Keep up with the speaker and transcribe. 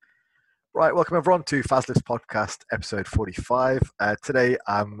Right, welcome everyone to Fazless Podcast, episode 45. Today,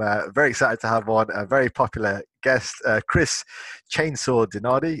 I'm very excited to have on a very popular guest, Chris Chainsaw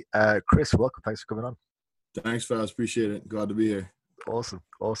Dinardi. Chris, welcome. Thanks for coming on. Thanks, Faz. Appreciate it. Glad to be here. Awesome.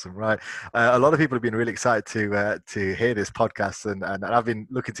 Right. A lot of people have been really excited to hear this podcast, and I've been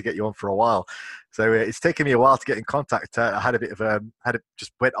looking to get you on for a while. So it's taken me a while to get in contact. I had a bit of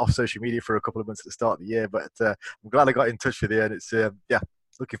just went off social media for a couple of months at the start of the year, but I'm glad I got in touch with you, and it's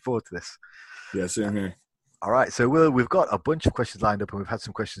looking forward to this. Yeah, same here. All right, so we've got a bunch of questions lined up, and we've had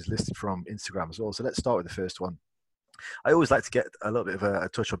some questions listed from Instagram as well. So let's start with the first one. I always like to get a little bit of a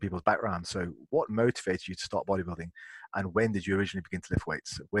touch on people's background. So what motivated you to start bodybuilding, and when did you originally begin to lift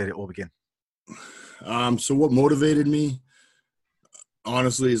weights? Where did it all begin? So what motivated me,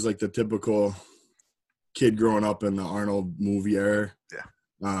 honestly, is like the typical kid growing up in the Arnold movie era.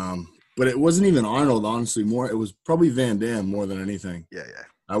 Yeah. But it wasn't even Arnold, honestly. It was probably Van Damme more than anything. Yeah.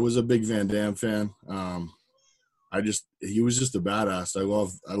 I was a big Van Damme fan. He was just a badass.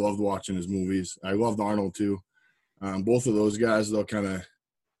 I loved watching his movies. I loved Arnold too. Both of those guys, though, kind of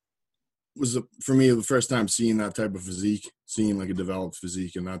was for me the first time seeing that type of physique, seeing like a developed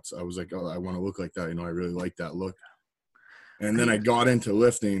physique, and I was like, oh, I want to look like that. I really like that look. And then I got into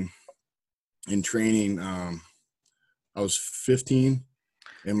lifting and training. I was 15,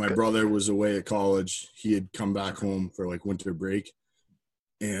 and my brother was away at college. He had come back home for like winter break.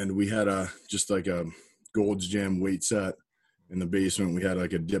 And we had just like a Gold's Gym weight set in the basement. We had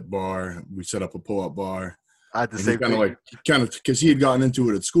like a dip bar. We set up a pull-up bar. I had the same thing. Kind of because he had gotten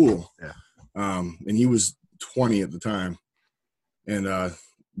into it at school. Yeah. And he was 20 at the time. And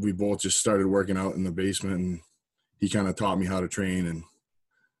we both just started working out in the basement. And he kind of taught me how to train. And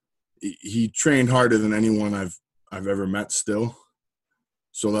he trained harder than anyone I've ever met still.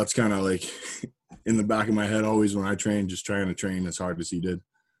 So that's kind of like in the back of my head always when I train, just trying to train as hard as he did.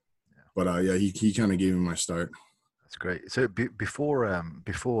 But he kind of gave me my start. That's great. So before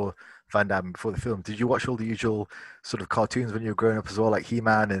Van Damme, before the film, did you watch all the usual sort of cartoons when you were growing up as well, like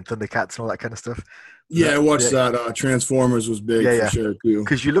He-Man and Thundercats and all that kind of stuff? I watched that. Transformers was big for sure too.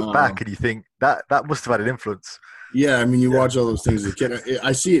 Because you look back and you think that must have had an influence. Yeah, I mean, you watch all those things as a kid.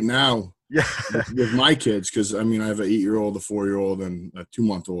 I see it now. Yeah. with my kids, because I mean, I have an 8-year-old, a 4-year-old, and a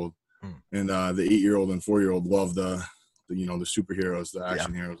 2-month-old, and the 8-year-old and 4-year-old love the superheroes, the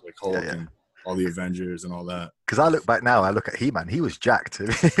action heroes like Hulk and all the Avengers and all that. Because I look back now, I look at He-Man. He was jacked.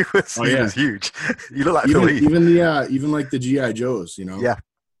 He was huge. You look like even, Phil Heath. Even like the G.I. Joes, Yeah.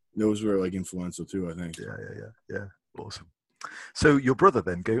 Those were like influential too, I think. Yeah. Awesome. So your brother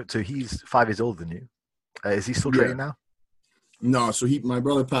then, he's 5 years older than you. Is he still training now? No, so my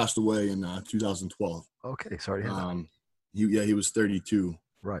brother passed away in 2012. Okay, sorry to hear that. He was 32.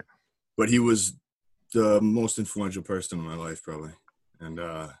 Right. But he was the most influential person in my life, probably. And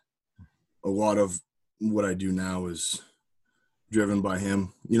a lot of what I do now is driven by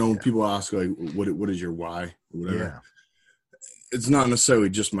him. When people ask, like, what is your why? Or whatever. Yeah. It's not necessarily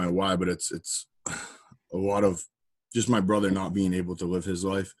just my why, but it's a lot of just my brother not being able to live his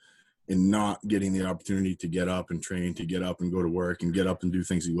life and not getting the opportunity to get up and train, to get up and go to work and get up and do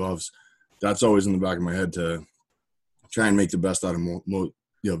things he loves. That's always in the back of my head, to try and make the best out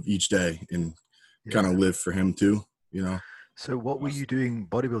of each day and kind of live for him too, So what were you doing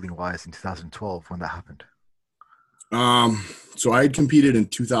bodybuilding wise in 2012 when that happened? So I had competed in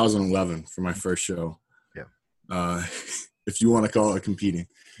 2011 for my first show. Yeah. If you want to call it competing.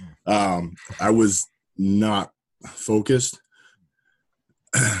 I was not focused.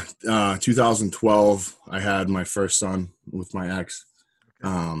 2012, I had my first son with my ex.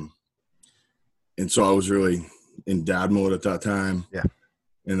 And so I was really in dad mode at that time. Yeah.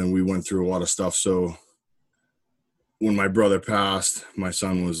 And then we went through a lot of stuff. So when my brother passed, my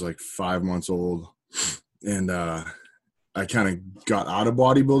son was like 5 months old. And I kind of got out of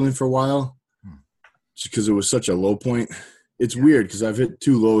bodybuilding for a while just because it was such a low point. It's weird because I've hit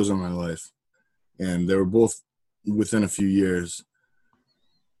 2 lows in my life. And they were both within a few years.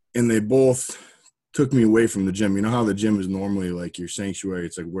 And they both took me away from the gym. You know how the gym is normally like your sanctuary.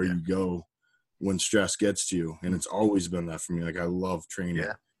 It's like where you go when stress gets to you. And it's always been that for me. Like I love training.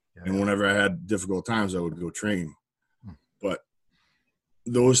 Yeah. And whenever I had difficult times, I would go train. But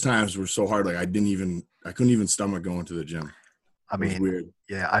those times were so hard. Like I couldn't even stomach going to the gym. I mean, weird.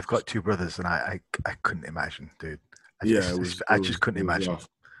 Yeah, I've got 2 brothers and I couldn't imagine, dude. I just couldn't imagine. Rough.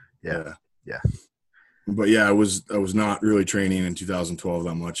 Yeah. But yeah, I was not really training in 2012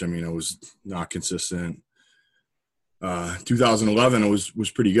 that much. I mean, I was not consistent. 2011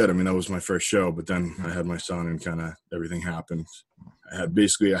 was pretty good. I mean, that was my first show, but then I had my son and kind of everything happened. I had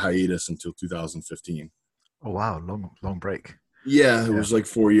basically a hiatus until 2015. Oh wow, long break. Yeah, it was like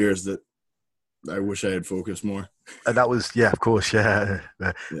 4 years that I wish I had focused more. And that was, yeah, of course, yeah,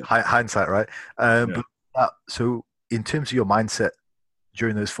 Yeah. hindsight, right? Yeah. But so, in terms of your mindset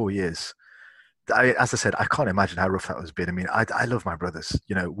during those 4 years, as I said, I can't imagine how rough that was been. I mean, I love my brothers.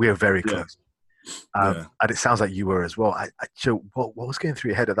 You know, we are very Yeah. close, Yeah. and it sounds like you were as well. So, what was going through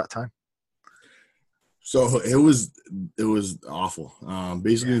your head at that time? So it was awful.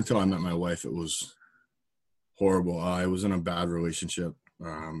 Basically, Yeah, until I met my wife, it was horrible. I was in a bad relationship,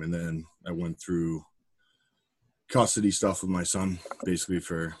 and then I went through custody stuff with my son, basically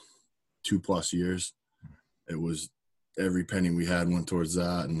for 2+ years. It was every penny we had went towards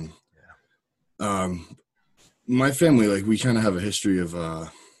that, and um, my family, like, we kind of have a history of, I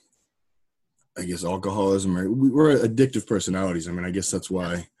guess, alcoholism. Or we're addictive personalities. I mean, I guess that's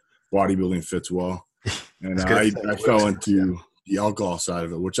why bodybuilding fits well. I And was going to say I it works fell for us, yeah. into the alcohol side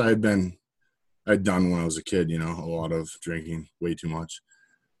of it, which I'd done when I was a kid. You know, a lot of drinking, way too much.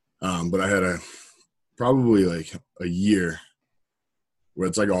 But I had probably like a year where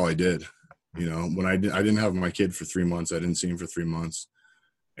it's like all I did. You know, when I didn't have my kid for 3 months. I didn't see him for 3 months,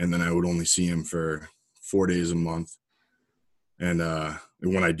 and then I would only see him for 4 days a month. And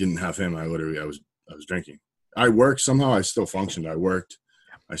when I didn't have him, I was drinking. I worked somehow. I still functioned. I worked.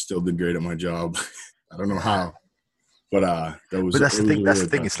 I still did great at my job. I don't know how, but But that's the it was thing. a That's really the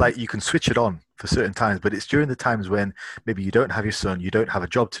thing. tough It's time. like you can switch it on for certain times, but it's during the times when maybe you don't have your son, you don't have a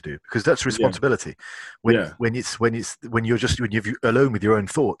job to do, because that's Yeah, responsibility. yeah, When you're alone with your own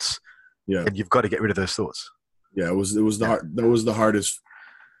thoughts, yeah, and you've got to get rid of those thoughts. yeah. It was Yeah, that was the hardest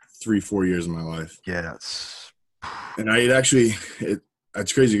 3-4 years of my life. yeah, that's And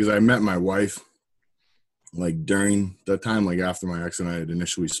it's crazy because I met my wife like during that time, like after my ex and I had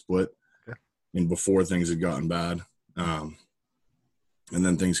initially split, yeah, and before things had gotten bad. And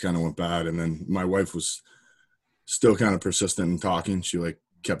then things kind of went bad, and then my wife was still kind of persistent in talking. She like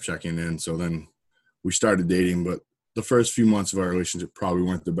kept checking in. So then we started dating, but the first few months of our relationship probably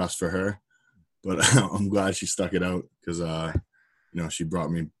weren't the best for her. But I'm glad she stuck it out because she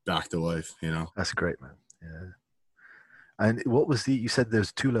brought me back to life. that's great, man. Yeah. And what was you said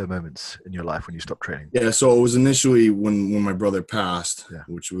there's two low moments in your life when you stopped training. Yeah. So it was initially when my brother passed, Yeah.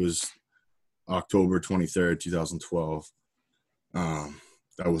 which was October 23rd, 2012.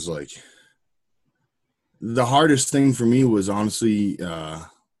 That was like the hardest thing for me was honestly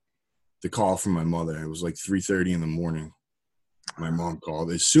the call from my mother. It was like 3:30 in the morning. My mom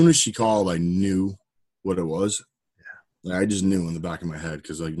called. As soon as she called, I knew what it was. Yeah. Like, I just knew in the back of my head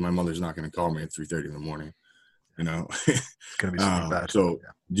because like my mother's not going to call me at 3:30 in the morning. You know. It's going to be something bad. So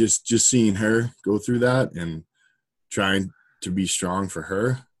Yeah. just seeing her go through that and trying to be strong for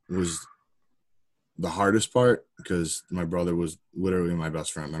her was the hardest part because my brother was literally my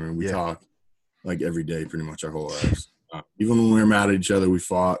best friend. I mean, we talked like every day, pretty much our whole lives. Even when we were mad at each other, we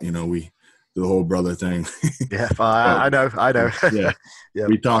fought. We did the whole brother thing. Yeah, I know. Yeah, Yeah.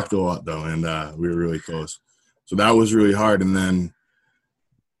 we talked a lot though, and we were really close. So that was really hard. And then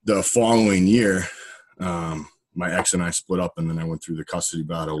the following year, my ex and I split up, and then I went through the custody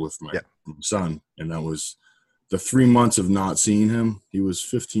battle with my son, and that was the 3 months of not seeing him. He was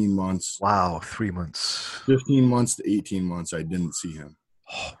 15 months. Wow, 3 months. 15 months to 18 months, I didn't see him.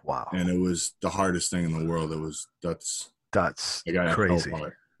 Oh, wow. And it was the hardest thing in the world. That's like crazy.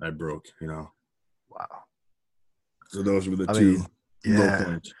 I broke, Wow. So those were the I two mean, low yeah.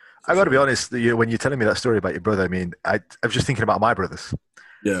 points. I got to be honest. When you're telling me that story about your brother, I mean, I was just thinking about my brothers.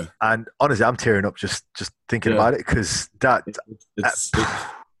 Yeah. And honestly, I'm tearing up just thinking about it because it's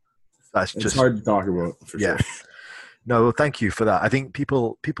just hard to talk about for sure. No, well, thank you for that. I think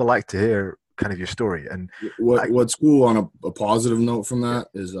people like to hear kind of your story. And what's cool on a positive note from that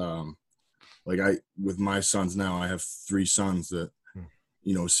is like with my sons now, I have 3 sons that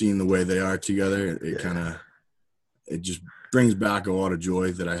seeing the way they are together, it just brings back a lot of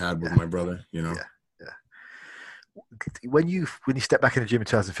joy that I had with my brother. Yeah. When you stepped back in the gym in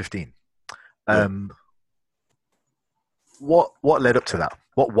 2015, what led up to that?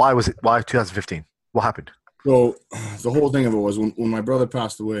 Why 2015? What happened? So the whole thing of it was when my brother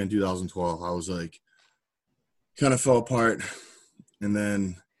passed away in 2012, I was like, kind of fell apart. And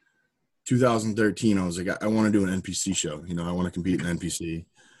then 2013, I was like, I want to do an NPC show. I want to compete in NPC.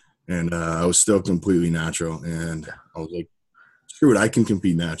 And I was still completely natural. And I was like, screw it, I can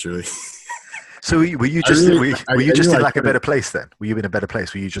compete naturally. So were you just in like a better place then? Were you in a better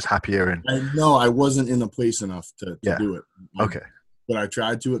place? Were you just happier? And No, I wasn't in a place enough to do it. Okay. But I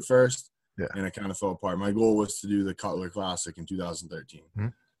tried to at first. Yeah. And it kind of fell apart. My goal was to do the Cutler Classic in 2013,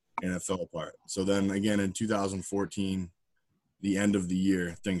 and it fell apart. So then again in 2014, the end of the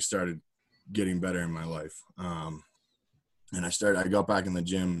year, things started getting better in my life. And I got back in the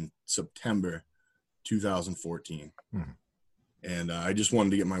gym in September 2014. Mhm. And I just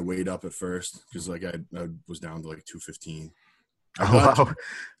wanted to get my weight up at first because like I was down to like 215. I Oh got wow!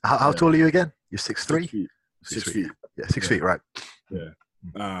 How yeah, tall are you again? You're 6'3"? 6 feet. 6 6 feet. feet. Yeah, 6 Yeah. feet. Right.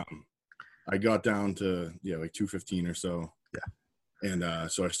 Yeah. I got down to like 215 or so. Yeah.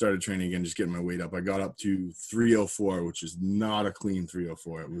 And so I started training again, just getting my weight up. I got up to 304, which is not a clean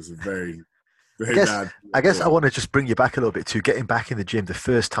 304. It was a very, very bad. I guess I 304. want to just bring you back a little bit to getting back in the gym the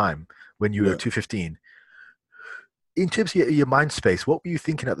first time when you were Yeah. 215. In terms of your mind space, what were you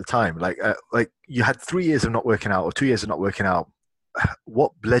thinking at the time? Like you had 3 years of not working out or 2 years of not working out.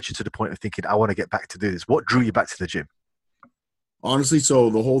 What led you to the point of thinking, I want to get back to do this? What drew you back to the gym? Honestly,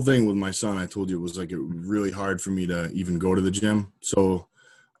 so the whole thing with my son, I told you, it was like really hard for me to even go to the gym. So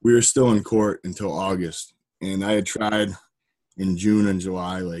we were still in court until August. And I had tried in June and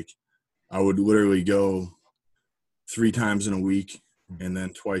July, like I would literally go 3 times in a week and then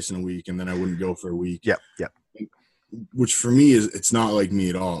twice in a week. And then I wouldn't go for a week. Yep. Yep. Which for me it's not like me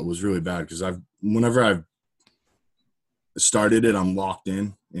at all. It was really bad because whenever I've started it, I'm locked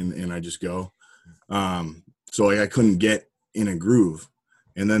in and I just go. So like I couldn't get in a groove.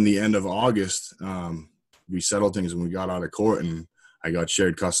 And then the end of August, we settled things and we got out of court and I got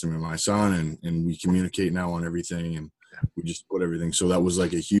shared custody of my son and we communicate now on everything and we just put everything. So that was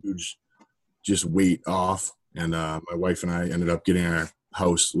like a huge just weight off. And my wife and I ended up getting our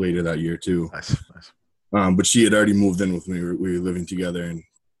house later that year too. Nice. But she had already moved in with me. We were living together and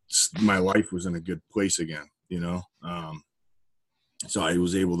my life was in a good place again, you know? So I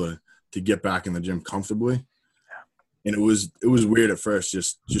was able to get back in the gym comfortably. And it was weird at first,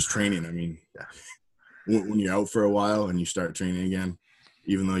 just training. I mean, when you're out for a while and you start training again,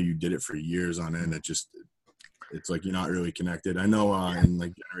 even though you did it for years on end, it's like you're not really connected. I know in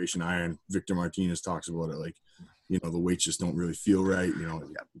like Generation Iron, Victor Martinez talks about it, like, you know, the weights just don't really feel right. You know,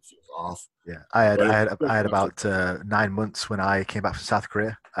 it feels off. Yeah, I had about 9 months when I came back from South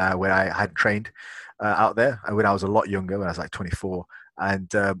Korea, where I had trained out there, and when I was a lot younger, when I was like 24.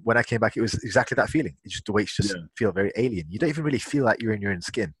 And when I came back, it was exactly that feeling. It's just the weights just feel very alien. You don't even really feel like you're in your own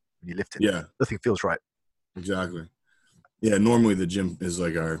skin when you lift it. Yeah, nothing feels right. Exactly. Yeah, normally the gym is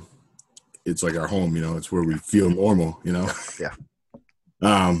like it's like our home. You know, it's where we feel normal. You know. Yeah.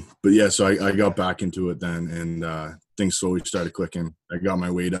 But yeah, so I got back into it then, and things slowly started clicking. I got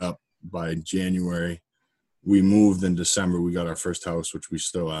my weight up by January. We moved in December. We got our first house, which we're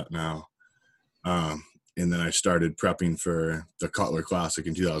still at now. And then I started prepping for the Cutler Classic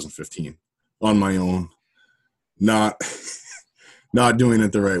in 2015 on my own, not doing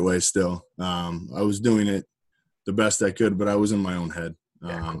it the right way still. I was doing it the best I could, but I was in my own head.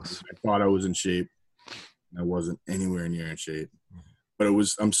 I thought I was in shape. I wasn't anywhere near in shape. But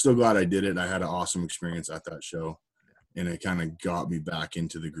I'm still glad I did it. I had an awesome experience at that show, and it kind of got me back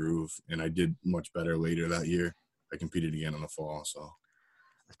into the groove, and I did much better later that year. I competed again in the fall, so.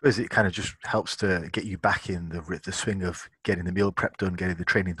 I suppose it kind of just helps to get you back in the swing of getting the meal prep done, getting the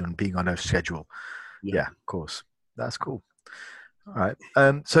training done, being on a schedule. Yeah, of course. That's cool. All right.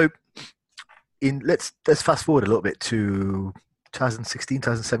 So let's fast forward a little bit to 2016,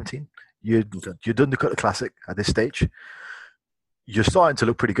 2017. You're done the Cutler Classic at this stage. You're starting to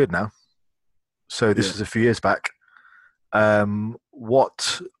look pretty good now. So this was a few years back.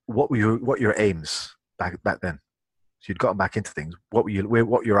 What were your aims back then? So you'd gotten back into things. What were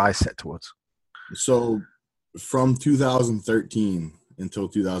your eyes set towards? So from 2013 until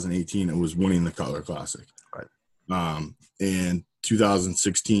 2018, it was winning the Cutler Classic. Right. And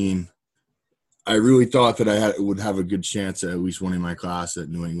 2016, I really thought that I would have a good chance at least winning my class at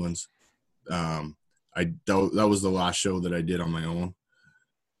New England's. That was the last show that I did on my own.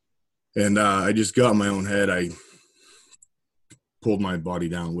 And I just got in my own head. I pulled my body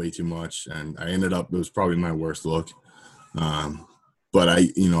down way too much, and I ended up, it was probably my worst look. But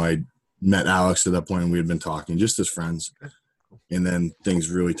I met Alex at that point, and we had been talking just as friends. And then things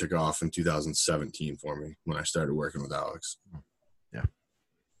really took off in 2017 for me when I started working with Alex. Yeah,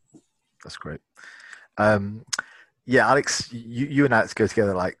 that's great. Alex, you and Alex go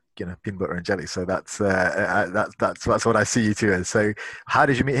together like, peanut butter and jelly. So that's what I see you two as. So how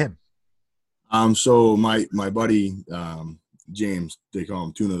did you meet him? So my buddy James, they call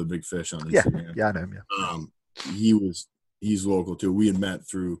him Tuna the Big Fish on Instagram. Yeah, I know him. Yeah. He's local too. We had met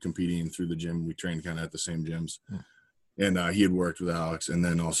through competing through the gym. We trained kind of at the same gyms. And he had worked with Alex, and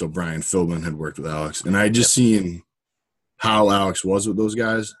then also Brian Philbin had worked with Alex. And I just seen how Alex was with those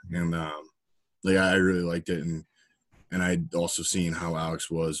guys, and I really liked it. And I'd also seen how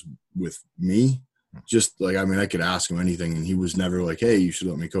Alex was with me. Just like, I mean, I could ask him anything, and he was never like, "Hey, you should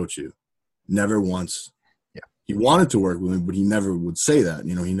let me coach you." Never once. Yeah. he wanted to work with me, but he never would say that.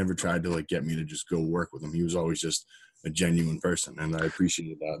 You know, he never tried to like get me to just go work with him. He was always just a genuine person, and I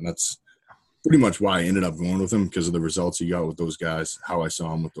appreciated that. And that's pretty much why I ended up going with him, because of the results he got with those guys, how I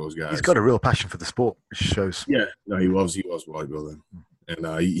saw him with those guys. He's got a real passion for the sport, which shows. Yeah, no, he loves bodybuilding, and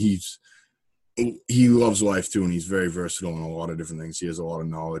he loves life too, and he's very versatile in a lot of different things. He has a lot of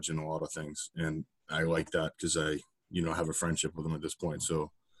knowledge in a lot of things, and I like that because I, you know, have a friendship with him at this point.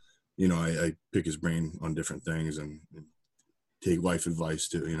 So, you know, I pick his brain on different things and take life advice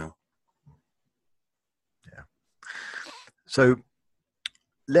too, you know. Yeah. So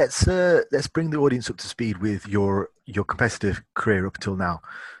let's bring the audience up to speed with your competitive career up till now.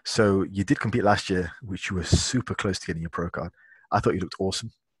 So you did compete last year, which you were super close to getting your pro card. I thought you looked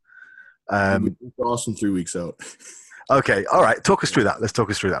awesome. Awesome 3 weeks out. Okay, all right. Talk us through that. Let's talk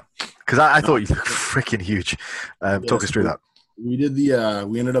us through that, because I thought you looked freaking huge. Talk us through that. We did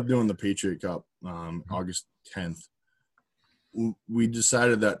we ended up doing the Patriot Cup August 10th. We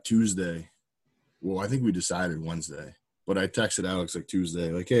decided that Tuesday. Well, I think we decided Wednesday, but I texted Alex like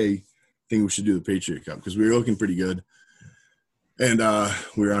Tuesday, like, hey, I think we should do the Patriot Cup, because we were looking pretty good. And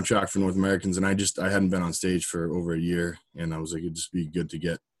we were on track for North Americans, and I hadn't been on stage for over a year, and I was like, it'd just be good to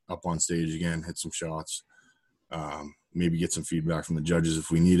get up on stage again, hit some shots, maybe get some feedback from the judges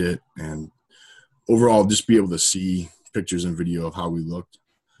if we need it, and overall just be able to see pictures and video of how we looked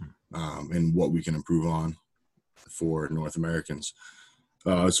and what we can improve on for North Americans.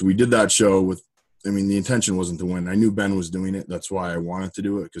 So we did that show the intention wasn't to win. I knew Ben was doing it. That's why I wanted to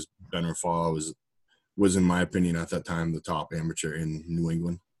do it, because Ben Rafala was, in my opinion, at that time, the top amateur in New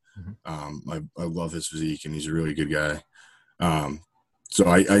England. I love his physique, and he's a really good guy. So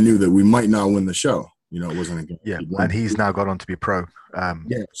I knew that we might not win the show. You know, it wasn't a good. Yeah, and he's now got on to be a pro.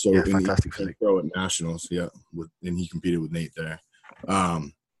 So fantastic physique. Pro at nationals, and he competed with Nate there.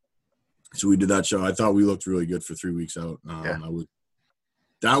 So we did that show. I thought we looked really good for 3 weeks out.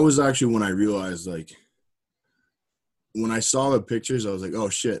 That was actually when I realized, like, when I saw the pictures, I was like, oh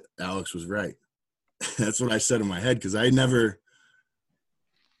shit, Alex was right. That's what I said in my head, because I never,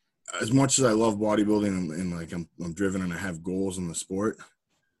 as much as I love bodybuilding and like I'm driven and I have goals in the sport,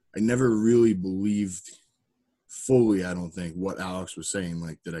 I never really believed fully, I don't think, what Alex was saying,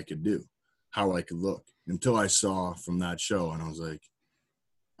 like, that I could do, how I could look, until I saw from that show, and I was like,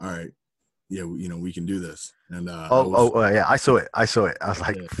 all right, yeah, you know, we can do this. And yeah, I saw it. I was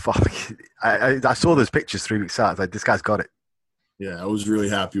like, yeah. Fuck. I saw those pictures 3 weeks out. I was like, this guy's got it. Yeah, I was really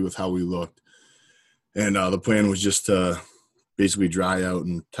happy with how we looked. And the plan was just to basically dry out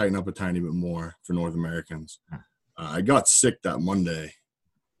and tighten up a tiny bit more for North Americans. I got sick that Monday,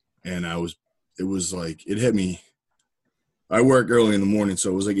 and it was like, it hit me. I work early in the morning,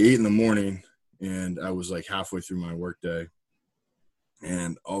 so it was like 8 a.m, and I was like halfway through my work day.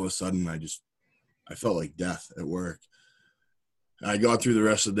 And all of a sudden, I felt like death at work. I got through the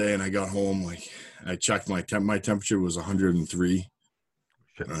rest of the day, and I got home, like, I checked my temperature was 103.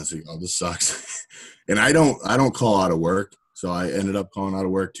 And I was like, oh, this sucks. And I don't call out of work. So I ended up calling out of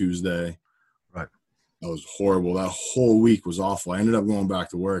work Tuesday. Right. That was horrible. That whole week was awful. I ended up going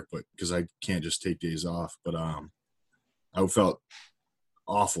back to work, but because I can't just take days off. But I felt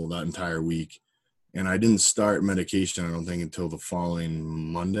awful that entire week. And I didn't start medication, I don't think, until the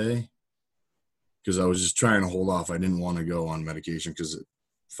following Monday, because I was just trying to hold off. I didn't want to go on medication because it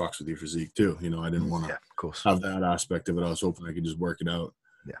fucks with your physique too. You know, I didn't want to have that aspect of it. I was hoping I could just work it out.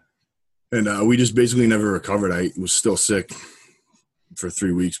 Yeah. And we just basically never recovered. I was still sick for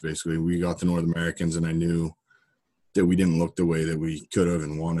 3 weeks, basically. We got the North Americans, and I knew that we didn't look the way that we could have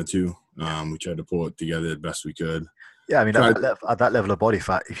and wanted to. We tried to pull it together the best we could. Yeah, I mean, at that level of body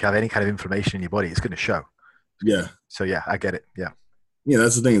fat, if you have any kind of inflammation in your body, it's going to show. Yeah. So, yeah, I get it. Yeah. Yeah,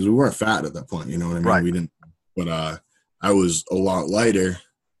 that's the thing, is we weren't fat at that point. You know what I mean? Right. We didn't. But I was a lot lighter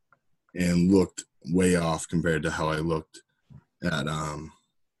and looked way off compared to how I looked at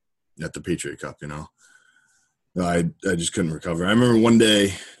the Patriot Cup, you know. I just couldn't recover. I remember one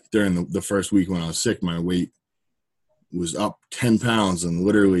day during the first week when I was sick, my weight was up 10 pounds, and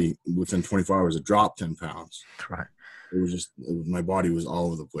literally within 24 hours it dropped 10 pounds. Right. My body was all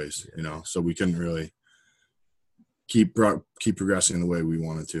over the place, you know, so we couldn't really keep progressing the way we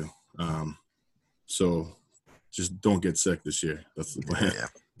wanted to. So just don't get sick this year. That's the plan.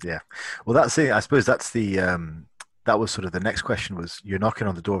 Yeah. Well, that's it. I suppose that's that was sort of the next question was, you're knocking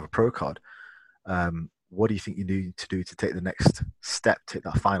on the door of a pro card. What do you think you need to do to take the next step, take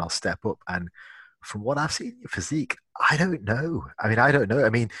that final step up? And from what I've seen, your physique, I don't know. I don't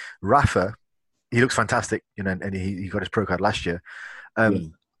know. Rafa, he looks fantastic, you know, and he got his pro card last year.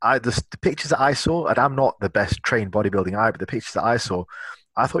 The pictures that I saw, and I'm not the best trained bodybuilding guy, but the pictures that I saw,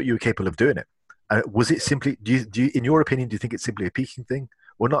 I thought you were capable of doing it. Was it simply? Do you, in your opinion, do you think it's simply a peaking thing?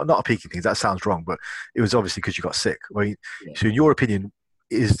 Well, not a peaking thing. That sounds wrong, but it was obviously because you got sick. I mean, Yeah. so in your opinion,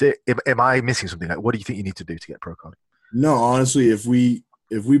 is there? Am I missing something? Like, what do you think you need to do to get pro card? No, honestly, if we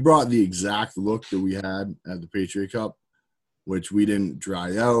brought the exact look that we had at the Patriot Cup, which we didn't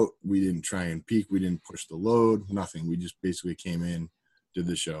dry out, we didn't try and peak, we didn't push the load, nothing. We just basically came in, did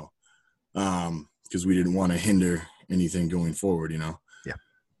the show, because we didn't want to hinder anything going forward. Yeah.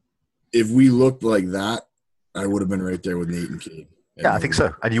 If we looked like that, I would have been right there with Nate and Cade. Yeah, I think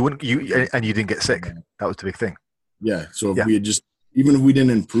so. And you wouldn't, you didn't get sick. That was the big thing. Yeah. So if we had just, even if we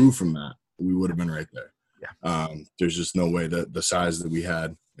didn't improve from that, we would have been right there. Yeah. There's just no way that the size that we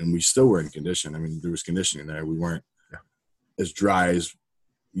had, and we still were in condition. I mean, there was conditioning there. We weren't as dry as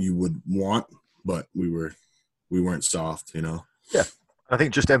you would want, but we weren't soft, Yeah. I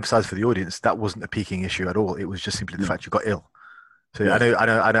think just to emphasize for the audience, that wasn't a peaking issue at all. It was just simply the fact you got ill. So I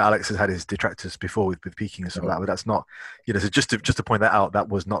know Alex has had his detractors before with peaking and stuff like that, but that's not, so just to point that out, that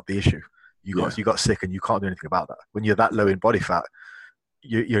was not the issue. You got sick and you can't do anything about that. When you're that low in body fat,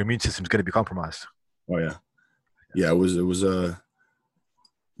 your immune system is going to be compromised. Oh yeah. Yeah. It was a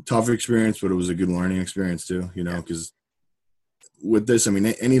tough experience, but it was a good learning experience too, because with this, I mean,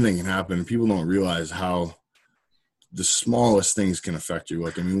 anything can happen. People don't realize how the smallest things can affect you.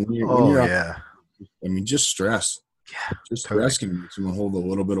 Like, I mean, when you're out, I mean, just stress. Yeah, just stress can make someone hold a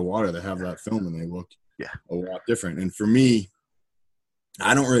little bit of water. They have that film and they look a lot different. And for me,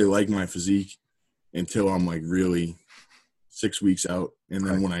 I don't really like my physique until I'm like really 6 weeks out, and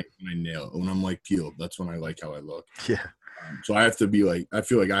then when I nail it, when I'm like peeled, that's when I like how I look. Yeah. So I have to be like, I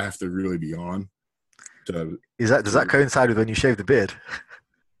feel like I have to really be on. Does that coincide with when you shave the beard?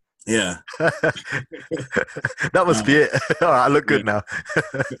 Yeah. That must be it. All right, I look good now.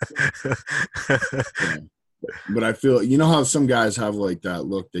 Yeah. But I feel, how some guys have like that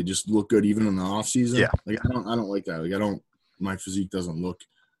look, they just look good even in the off season. Yeah. Like I don't like that. Like my physique doesn't look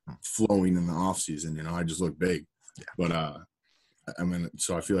flowing in the off season. I just look big. Yeah. But I mean,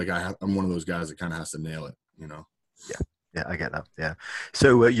 so I feel like I'm one of those guys that kind of has to nail it. Yeah, I get that. Yeah.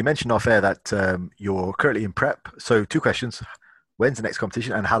 So you mentioned off air that you're currently in prep. So 2 questions: when's the next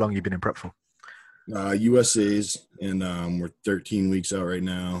competition, and how long you been in prep for? USA's, and we're 13 weeks out right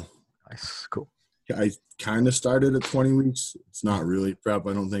now. Nice, cool. I kind of started at 20 weeks. It's not really prep,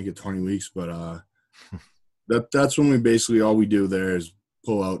 I don't think, at 20 weeks, but that's when we basically, all we do there is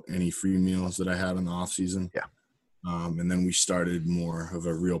pull out any free meals that I had in the off season. Yeah. And then we started more of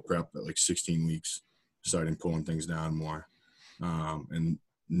a real prep at like 16 weeks, starting pulling things down more. And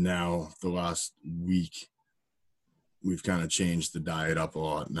now the last week, we've kind of changed the diet up a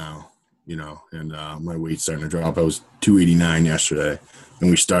lot now, and my weight's starting to drop. I was 289 yesterday, and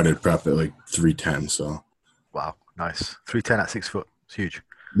we started prep at like 310. So, wow, nice. 310 at 6 foot. It's huge.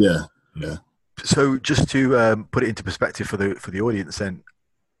 Yeah. So just to put it into perspective for the audience, then,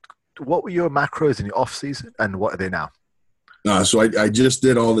 what were your macros in the off season, and what are they now? So I just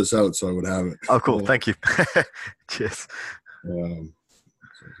did all this out so I would have it. Oh, cool. Thank you. Cheers.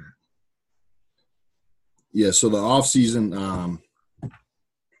 Yeah, so the off season,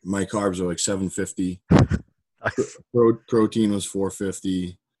 my carbs are like 750. Nice. Protein was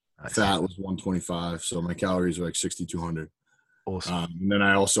 450. Nice. Fat was 125. So my calories were like 6,200. Awesome. And then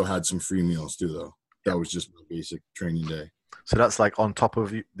I also had some free meals too, though. That was just my basic training day. So that's like on top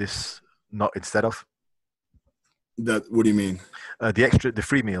of this, not instead of? That, what do you mean? The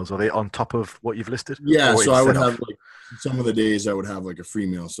free meals, are they on top of what you've listed? Yeah, so I would have like some of the days I would have like a free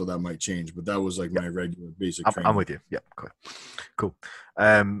meal, so that might change, but that was like my regular basic training. I'm with you. Yeah, cool.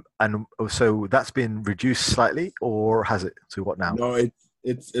 And so that's been reduced slightly, or has it? To what now? No,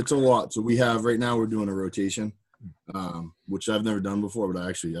 it's a lot. So we have right now, we're doing a rotation, which I've never done before, but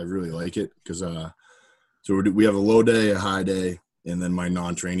I really like it because so we have a low day, a high day, and then my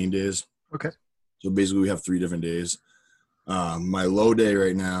non-training days. Okay. So basically we have 3 different days. My low day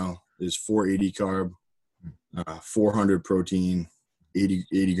right now is 480 carb, 400 protein,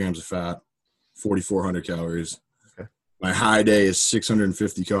 80 grams of fat, 4,400 calories. Okay. My high day is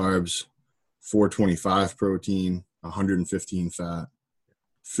 650 carbs, 425 protein, 115 fat,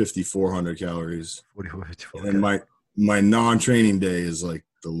 5,400 calories. 44, and then my non-training day is like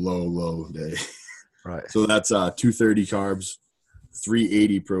the low day. Right. So that's 230 carbs,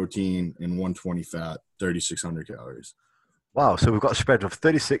 380 protein, and 120 fat, 3,600 calories. Wow. So we've got a spread of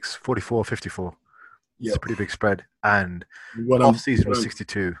 36, 44, 54. It's a pretty big spread. And off season was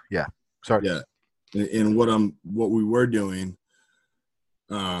 62. Yeah. Sorry. Yeah. And what we were doing,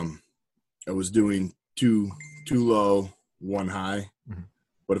 I was doing two low, 1 high. Mm-hmm.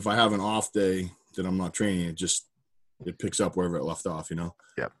 But if I have an off day that I'm not training, it picks up wherever it left off,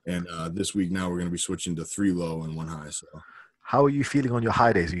 Yeah. And this week now we're going to be switching to 3 low and 1 high. So How are you feeling on your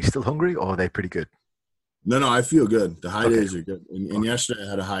high days? Are you still hungry, or are they pretty good? no, I feel good. The high Okay. days are good. And yesterday I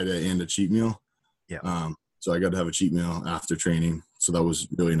had a high day and a cheat meal. Yeah. So I got to have a cheat meal after training. So that was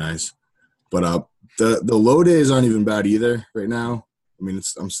really nice. But the low days aren't even bad either right now. I mean,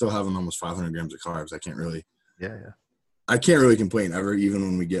 I'm still having almost 500 grams of carbs. I can't really complain ever,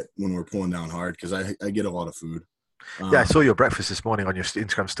 even when we're pulling down hard, because I get a lot of food. I saw your breakfast this morning on your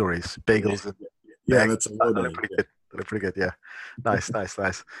Instagram stories. Bagels and that's a low day. Good. They look pretty good. Yeah, nice.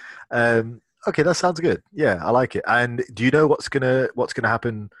 Okay, that sounds good. Yeah, I like it. And do you know what's gonna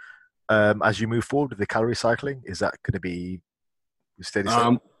happen as you move forward with the calorie cycling? Is that going to be steady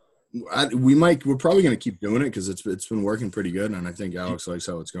state? We're probably going to keep doing it because it's been working pretty good, and I think Alex likes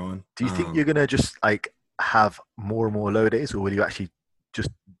how it's going. Do you think you're going to just like have more and more low days, or will you actually just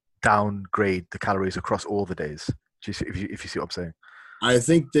downgrade the calories across all the days? If you see what I'm saying? I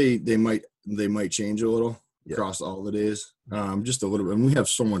think they might change a little across all the days, just a little bit. And we have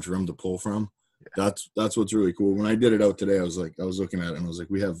so much room to pull from. Yeah. That's what's really cool. When I did it out today, I was looking at it and I was like,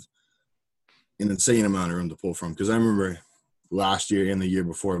 we have an insane amount of room to pull from. Because I remember last year and the year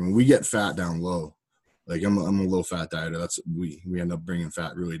before, I mean, we get fat down low. Like I'm a low fat dieter. We end up bringing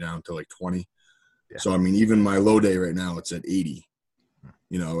fat really down to like 20. Yeah. So I mean, even my low day right now, it's at 80.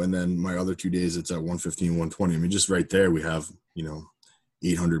 And then my other 2 days, it's at 115, 120. I mean, just right there, we have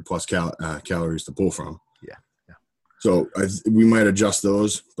 800 plus calories to pull from. Yeah. So we might adjust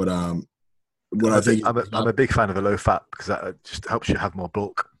those, but what I think I'm a big fan of the low fat because that just helps you have more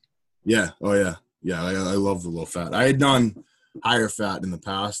bulk. Yeah. Oh yeah. Yeah. I love the low fat. I had done higher fat in the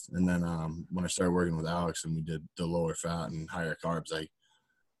past, and then when I started working with Alex and we did the lower fat and higher carbs,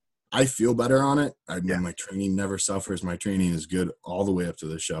 I feel better on it. I mean, my training never suffers. My training is good all the way up to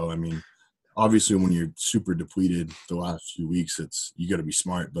the show. I mean, obviously when you're super depleted the last few weeks, you got to be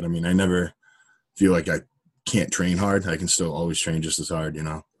smart. But I mean, I never feel like I can't train hard. I can still always train just as hard,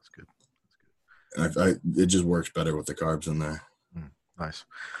 That's good. It just works better with the carbs in there. Nice.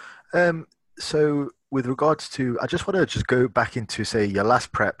 So with regards to, I just want to just go back into, say, your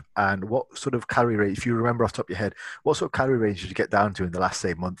last prep and what sort of calorie range, if you remember off the top of your head, what sort of calorie range did you get down to in the last,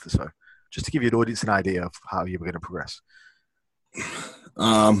 say, month or so? Just to give your audience an idea of how you were going to progress.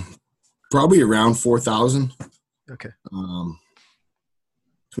 Probably around 4,000. Okay.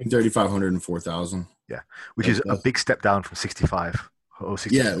 Between 3,500 and 4,000. Yeah, which is a big step down from 65 or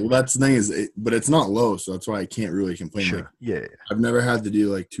 60. Yeah, well, that's the thing but it's not low, so that's why I can't really complain. Sure. Like, yeah. I've never had to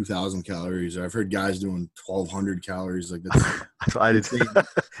do like 2,000 calories. I've heard guys doing 1,200 calories. Like that's what I did.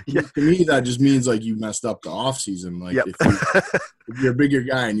 Yeah. To me, that just means like you messed up the off season. Like if you're a bigger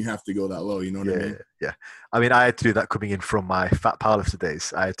guy and you have to go that low, you know what I mean? Yeah. I mean, I had to do that coming in from my fat powerlifter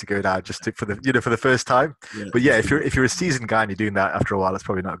days. I had to go down just for the first time. Yeah. But yeah, if you're a seasoned guy and you're doing that after a while, it's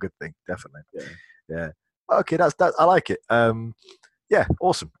probably not a good thing. Definitely. Yeah. Okay, that's I like it. Yeah,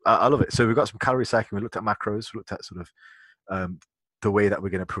 awesome. I love it. So we've got some calorie cycling. We looked at macros. We looked at sort of the way that we're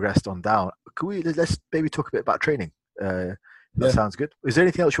going to progress on down. Let's maybe talk a bit about training. That sounds good. Is there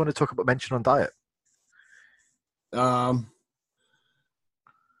anything else you want to talk about, mention on diet? No,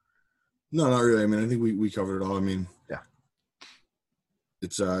 not really. I mean, I think we covered it all. I mean,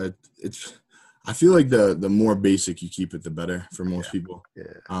 it's I feel like the more basic you keep it, the better for most people.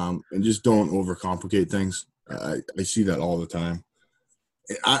 Yeah. And just don't overcomplicate things. I see that all the time.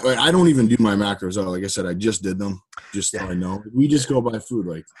 I don't even do my macros out. Like I said, I just did them just so I know. We just go by food.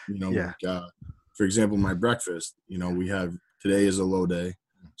 Like, for example, my breakfast, we have today is a low day.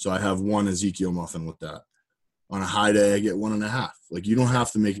 So I have 1 Ezekiel muffin with that. On a high day, I get 1.5. Like, you don't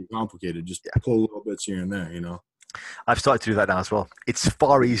have to make it complicated. Just pull little bits here and there, I've started to do that now as well. It's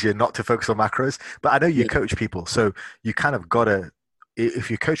far easier not to focus on macros, but I know you coach people. So you kind of got to, if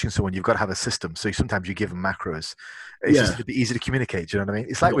you're coaching someone, you've got to have a system. So sometimes you give them macros. It's just a bit easy to communicate. Do you know what I mean?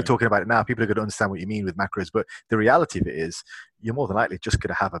 It's like we're talking about it now. People are going to understand what you mean with macros, but the reality of it is you're more than likely just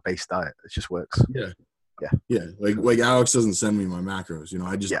going to have a base diet. It just works. Yeah. Like Alex doesn't send me my macros.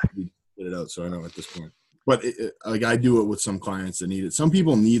 I just get it out so I know at this point. But like I do it with some clients that need it. Some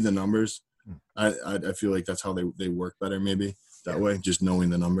people need the numbers. I feel like that's how they work better maybe that way, just knowing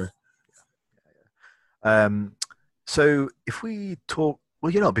the number. So if we talk,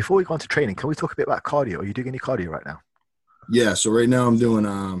 before we go on to training, can we talk a bit about cardio? Are you doing any cardio right now? Yeah. So right now I'm doing,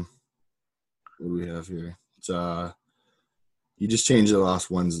 what do we have here? It's, you just changed it last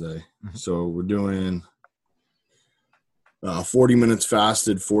Wednesday. Mm-hmm. So we're doing 40 minutes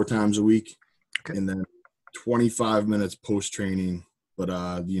fasted 4 times a week. Okay. And then 25 minutes post-training, but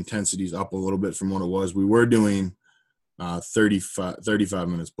the intensity's up a little bit from what it was. We were doing 35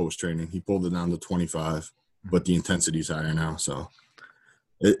 minutes post-training. He pulled it down to 25. but the intensity's higher now. So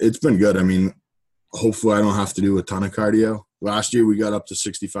it's been good. I mean, hopefully I don't have to do a ton of cardio. Last year we got up to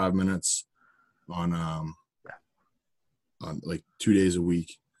 65 minutes on like 2 days a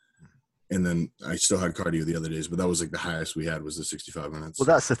week. And then I still had cardio the other days, but that was like the highest we had was the 65 minutes. Well,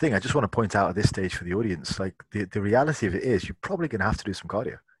 that's the thing. I just want to point out at this stage for the audience, like the reality of it is you're probably going to have to do some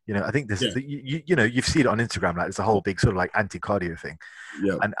cardio. You know, I think this, you know, you've seen it on Instagram, like it's a whole big sort of like anti-cardio thing.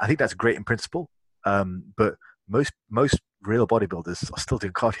 Yeah. And I think that's great in principle. But most real bodybuilders are still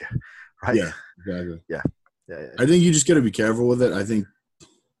doing cardio, right? Yeah, exactly. Yeah. I think you just got to be careful with it. I think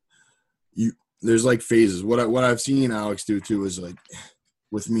there's like phases. What I've seen Alex do too is like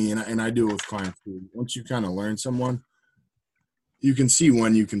with me, and I do it with clients too. Once you kind of learn someone, you can see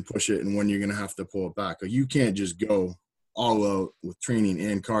when you can push it and when you're going to have to pull it back. Like you can't just go all out with training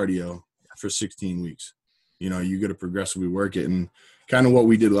and cardio for 16 weeks. You know, you got to progressively work it. And kind of what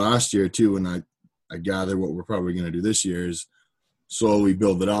we did last year too, and I gather what we're probably going to do this year is slowly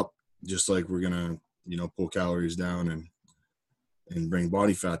build it up, just like we're going to, you know, pull calories down and bring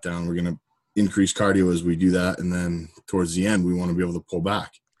body fat down. We're going to increase cardio as we do that. And then towards the end, we want to be able to pull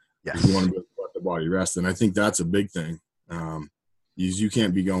back. Yes. We want to be able to let the body rest. And I think that's a big thing. You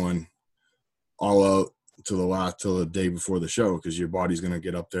can't be going all out till the day before the show, because your body's going to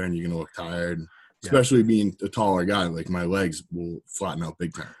get up there and you're going to look tired, especially being a taller guy. Like my legs will flatten out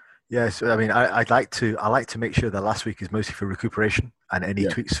big time. Yes, I mean, I like to make sure that last week is mostly for recuperation and any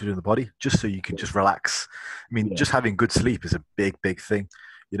tweaks to do in the body, just so you can just relax. I mean, just having good sleep is a big thing,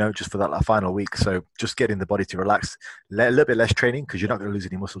 you know, just for that final week. So just getting the body to relax, a little bit less training because you're not going to lose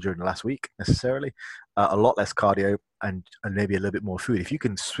any muscle during the last week necessarily. A lot less cardio and maybe a little bit more food. If you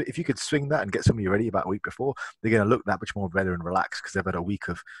could swing that and get somebody ready about a week before, they're going to look that much more better and relaxed because they've had a week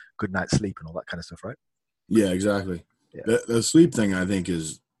of good night's sleep and all that kind of stuff, right? Yeah, exactly. Yeah. The sleep thing, I think,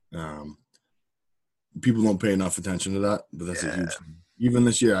 is people don't pay enough attention to that, but that's a huge thing. Even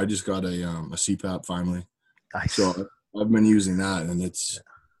this year, I just got a CPAP finally. Nice. So I've been using that, and it's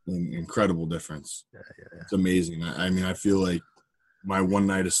an incredible difference. It's amazing. I mean, I feel like my one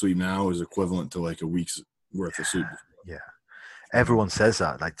night of sleep now is equivalent to like a week's worth of sleep. Yeah. Everyone says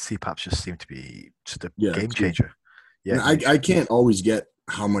that. Like CPAPs just seem to be just a game changer. Yeah. I can't always get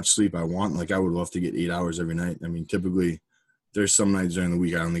how much sleep I want. Like I would love to get 8 hours every night. I mean, typically there's some nights during the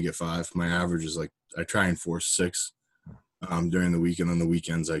week I only get 5. My average is like I try and force 6 during the week, and on the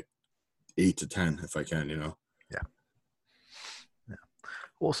weekends like 8 to 10 if I can, you know. Yeah.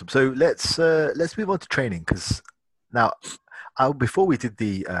 Awesome. So let's move on to training, because now before we did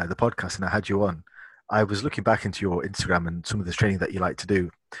the podcast and I had you on, I was looking back into your Instagram and some of the training that you like to do,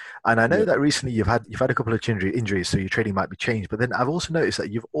 and I know that recently you've had a couple of injuries, so your training might be changed. But then I've also noticed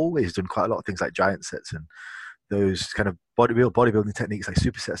that you've always done quite a lot of things like giant sets and those kind of real bodybuilding techniques like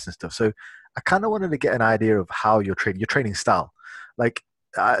supersets and stuff. So I kind of wanted to get an idea of how your training style. Like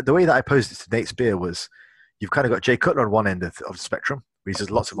the way that I posed it to Nate Spear was, you've kind of got Jay Cutler on one end of the spectrum, where he does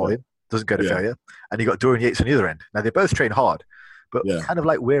lots of volume, doesn't go to failure, and you got Dorian Yates on the other end. Now they both train hard, but kind of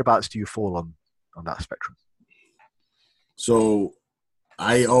like whereabouts do you fall on that spectrum? So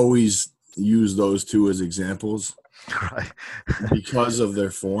I always use those two as examples, right? Because of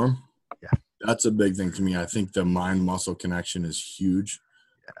their form. Yeah. That's a big thing to me. I think the mind-muscle connection is huge.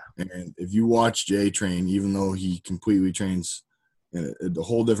 Yeah. And if you watch Jay train, even though he completely trains in a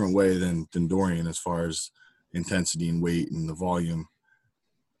whole different way than Dorian as far as intensity and weight and the volume,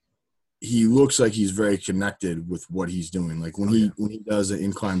 he looks like he's very connected with what he's doing. Like when he does an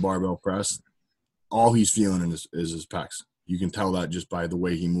incline barbell press, all he's feeling is his pecs. You can tell that just by the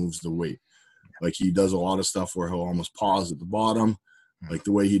way he moves the weight. Like he does a lot of stuff where he'll almost pause at the bottom. Like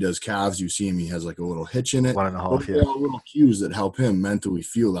the way he does calves, you see him, he has like a little hitch in it. 1.5, There are little cues that help him mentally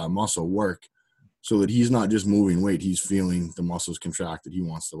feel that muscle work, so that he's not just moving weight, he's feeling the muscles contract that he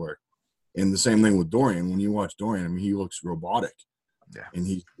wants to work. And the same thing with Dorian. When you watch Dorian, I mean, he looks robotic. Yeah. And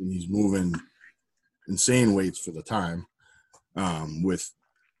he's moving insane weights for the time with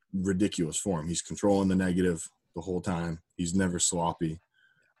ridiculous form. He's controlling the negative the whole time. He's never sloppy.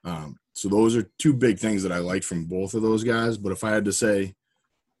 So those are two big things that I like from both of those guys. But if I had to say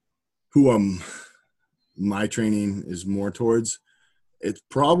who my training is more towards, it's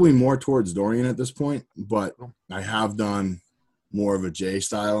probably more towards Dorian at this point. But I have done more of a J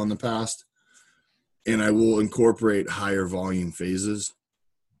style in the past, and I will incorporate higher volume phases.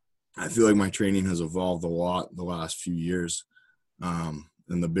 I feel like my training has evolved a lot the last few years. And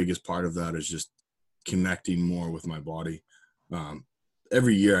the biggest part of that is just connecting more with my body.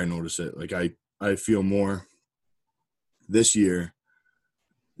 Every year I notice it. Like I feel more this year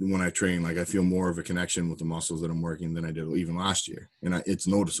when I train, like I feel more of a connection with the muscles that I'm working than I did even last year. And it's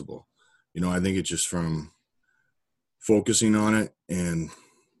noticeable. You know, I think it's just from focusing on it and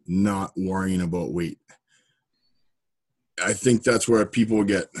not worrying about weight. I think that's where people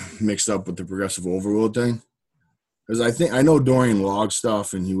get mixed up with the progressive overload thing. Because I know Dorian logged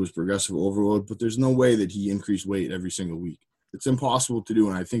stuff and he was progressive overload, but there's no way that he increased weight every single week. It's impossible to do,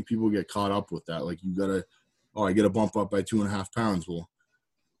 and I think people get caught up with that. Like, you got to, I get a bump up by 2.5 pounds. Well,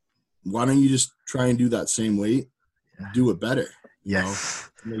 why don't you just try and do that same weight, do it better? You know?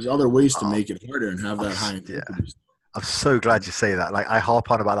 And there's other ways to make it harder and have that high intensity. I'm so glad you say that. Like, I harp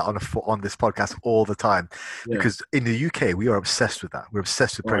on about that on this podcast all the time, because in the UK we are obsessed with that. We're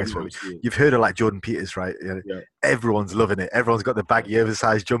obsessed with progressive. You've heard of like Jordan Peters, right? Everyone's loving it. Everyone's got the baggy,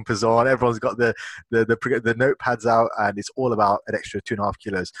 oversized jumpers on. Everyone's got the notepads out, and it's all about an extra 2.5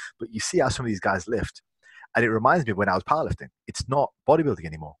 kilos. But you see how some of these guys lift, and it reminds me of when I was powerlifting. It's not bodybuilding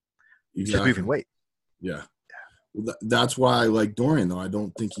anymore. It's just moving weight. Yeah. Well, that's why I like Dorian, though. I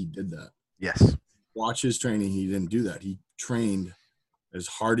don't think he did that. Yes. Watch his training. He didn't do that. He trained as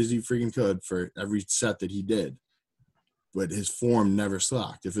hard as he freaking could for every set that he did, but his form never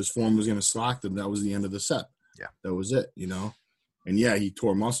slacked. If his form was going to slack, then that was the end of the set. Yeah, that was it, you know. And yeah, he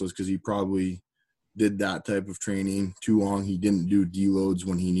tore muscles because he probably did that type of training too long. He didn't do deloads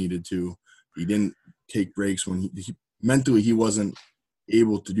when he needed to. He didn't take breaks when he mentally he wasn't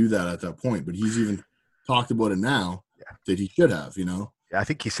able to do that at that point. But he's even talked about it now that he should have, you know. I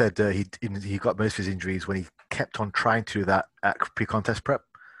think he said he got most of his injuries when he kept on trying to do that at pre-contest prep.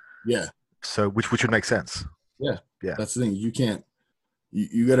 Yeah. So which would make sense. Yeah. That's the thing. You can't.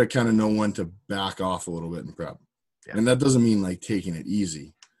 You got to kind of know when to back off a little bit in prep, and that doesn't mean like taking it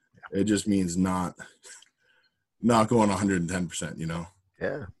easy. It just means not going 110%. You know.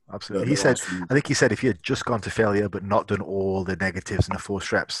 Yeah, absolutely. I think he said if he had just gone to failure but not done all the negatives and the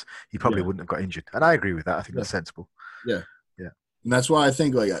forced reps, he probably wouldn't have got injured. And I agree with that. I think that's sensible. Yeah. And that's why I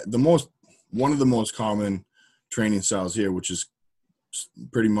think like one of the most common training styles here, which is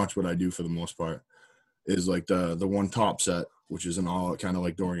pretty much what I do for the most part, is like the one top set, which is an all kind of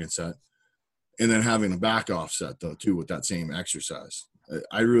like Dorian set, and then having a back off set though too with that same exercise.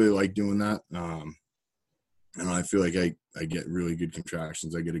 I really like doing that, and I feel like I get really good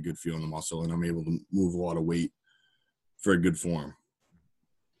contractions. I get a good feel in the muscle, and I'm able to move a lot of weight for a good form.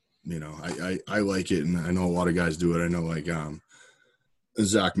 You know, I like it, and I know a lot of guys do it. I know like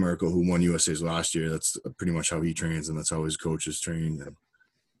Zach Merkel, who won USA's last year, that's pretty much how he trains, and that's how his coaches train. And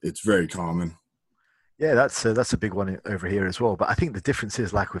it's very common. Yeah, that's a big one over here as well. But I think the difference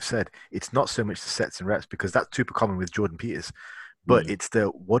is, like we've said, it's not so much the sets and reps, because that's super common with Jordan Peters. But it's the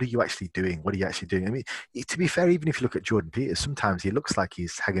what are you actually doing? What are you actually doing? I mean, to be fair, even if you look at Jordan Peters, sometimes he looks like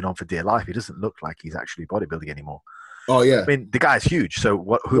he's hanging on for dear life. He doesn't look like he's actually bodybuilding anymore. Oh yeah. I mean, the guy's huge.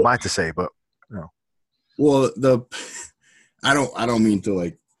 So who am I to say? But no. Well, I don't mean to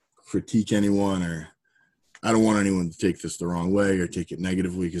like critique anyone, or I don't want anyone to take this the wrong way or take it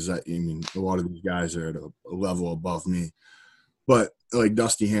negatively, because I mean a lot of these guys are at a level above me. But like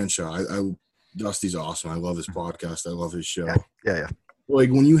Dusty Hanshaw, Dusty's awesome. I love his podcast. I love his show. Yeah. Like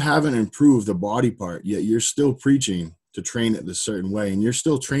when you haven't improved the body part yet, you're still preaching to train it this certain way, and you're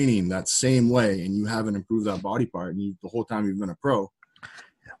still training that same way, and you haven't improved that body part, and the whole time you've been a pro.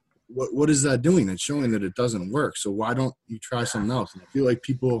 What is that doing? It's showing that it doesn't work. So why don't you try something else? And I feel like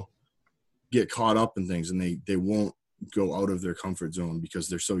people get caught up in things, and they won't go out of their comfort zone because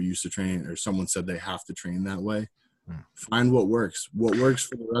they're so used to training, or someone said they have to train that way. Find what works. What works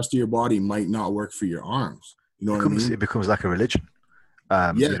for the rest of your body might not work for your arms. You know what I mean? It becomes like a religion.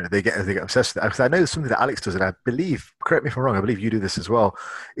 You know, they get obsessed with that. Because I know something that Alex does, and I believe, correct me if I'm wrong, I believe you do this as well,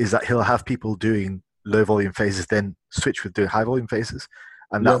 is that he'll have people doing low volume phases, then switch with doing high volume phases.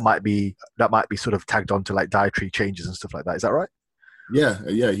 And that might be sort of tagged on to like dietary changes and stuff like that. Is that right? Yeah.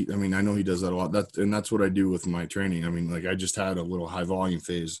 I mean, I know he does that a lot. That's what I do with my training. I mean, like I just had a little high volume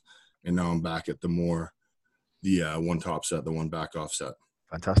phase, and now I'm back at the one top set, the one back off set.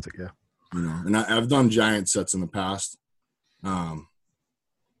 Fantastic, yeah. You know, and I've done giant sets in the past.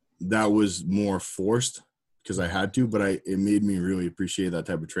 That was more forced because I had to, but it made me really appreciate that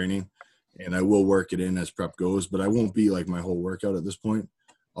type of training. And I will work it in as prep goes, but I won't be like my whole workout at this point.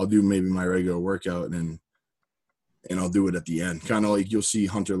 I'll do maybe my regular workout and I'll do it at the end. Kind of like you'll see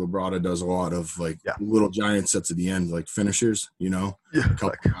Hunter Labrada does a lot of like little giant sets at the end, like finishers, you know, a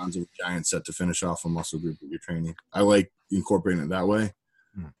couple rounds of a giant set to finish off a muscle group that you're training. I like incorporating it that way.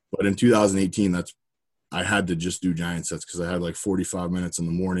 But in 2018, I had to just do giant sets because I had like 45 minutes in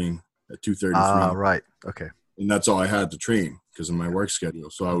the morning at 2:30. Right. Okay. And that's all I had to train because of my work schedule.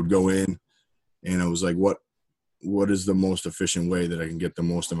 So I would go in and I was like, what is the most efficient way that I can get the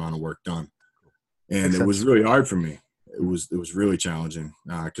most amount of work done? And it was really hard for me. It was really challenging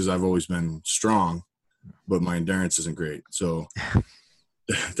because I've always been strong but my endurance isn't great. So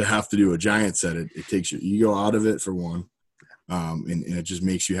to have to do a giant set, it takes your ego out of it for one. And it just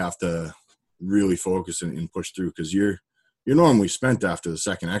makes you have to really focus and push through, because you're normally spent after the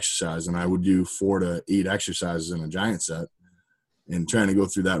second exercise, and I would do 4 to 8 exercises in a giant set, and trying to go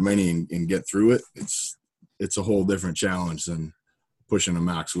through that many and get through it, it's a whole different challenge than pushing a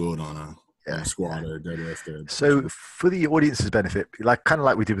max load on a squat or deadlift. So for the audience's benefit, kind of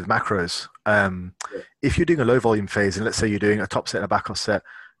like we did with macros, if you're doing a low volume phase, and let's say you're doing a top set and a back off set,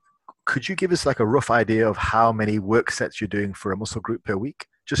 could you give us like a rough idea of how many work sets you're doing for a muscle group per week?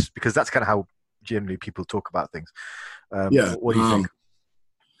 Just because that's kind of how generally people talk about things. What do you think?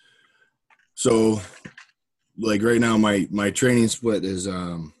 So like right now, my training split is,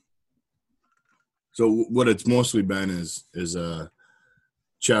 so what it's mostly been is a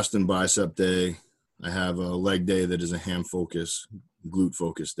chest and bicep day. I have a leg day that is a ham focus, glute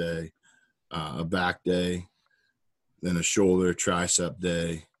focus day, a back day, then a shoulder tricep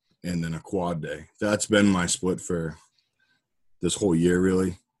day, and then a quad day. That's been my split for this whole year,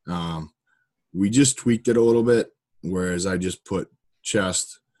 really. We just tweaked it a little bit, whereas I just put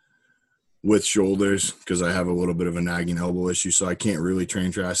chest with shoulders because I have a little bit of a nagging elbow issue, so I can't really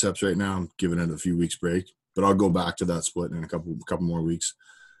train triceps right now. I'm giving it a few weeks break, but I'll go back to that split in a couple more weeks.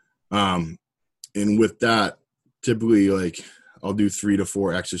 And with that, typically, like, I'll do 3 to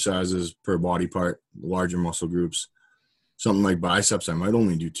 4 exercises per body part, larger muscle groups. Something like biceps, I might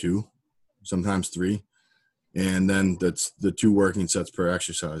only do 2, sometimes 3. And then that's the 2 working sets per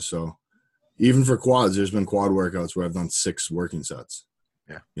exercise. So even for quads, there's been quad workouts where I've done 6 working sets.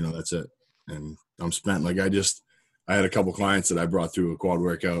 Yeah. That's it. And I'm spent. Like, I had a couple clients that I brought through a quad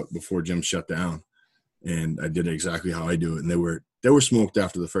workout before gym shut down, and I did it exactly how I do it. And they were smoked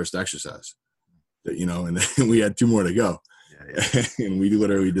after the first exercise, and then we had 2 more to go. Yeah. And we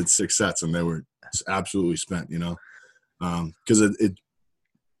literally did 6 sets, and they were absolutely spent, because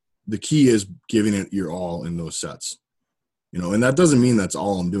the key is giving it your all in those sets, and that doesn't mean that's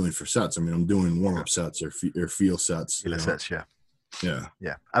all I'm doing for sets. I mean, I'm doing warm-up sets or feel sets. Feel sets, yeah. Yeah.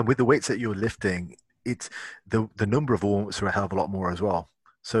 Yeah. And with the weights that you're lifting, it's the number of warm-ups are a hell of a lot more as well.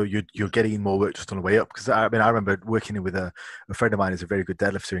 So you're getting more work just on the way up. Because I remember working with a friend of mine who's a very good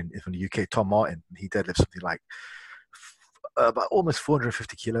deadlifter from the UK, Tom Martin. He deadlifts something like about almost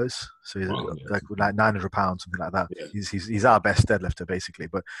 450 kilos. So he's like 900 pounds, something like that. Yeah. He's our best deadlifter basically.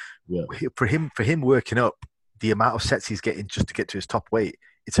 But for him working up, the amount of sets he's getting just to get to his top weight,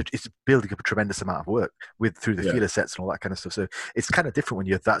 it's building up a tremendous amount of work through the feeler sets and all that kind of stuff. So it's kind of different when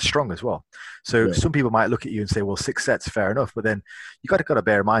you're that strong as well. So some people might look at you and say, well, 6 sets, fair enough. But then you got to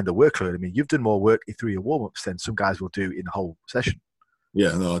bear in mind the workload. I mean, you've done more work through your warm-ups than some guys will do in a whole session.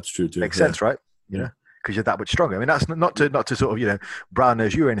 Yeah, no, that's true too. Makes sense, right? Because you're that much stronger. I mean, that's not to sort of, brown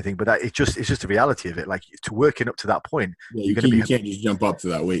nose you or anything, but it's just the reality of it. Like, to working up to that point, you can't just jump up to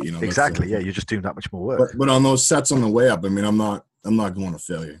that weight, Exactly. Yeah, you're just doing that much more work. But on those sets on the way up, I mean, I'm not going to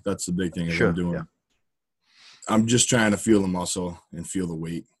failure. That's the big thing. I'm doing. Yeah. I'm just trying to feel the muscle and feel the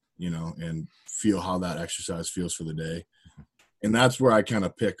weight, and feel how that exercise feels for the day. And that's where I kind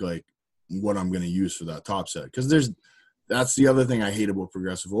of pick like what I'm going to use for that top set. Because that's the other thing I hate about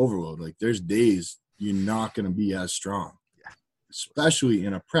progressive overload. Like, there's days you're not going to be as strong, especially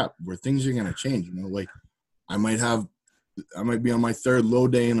in a prep where things are going to change. Like, I might be on my 3rd low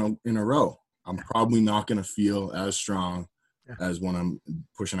day in a row. I'm probably not going to feel as strong as when I'm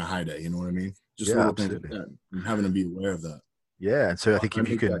pushing a high day. You know what I mean? Just little things like that. I'm having to be aware of that. Yeah, and so I think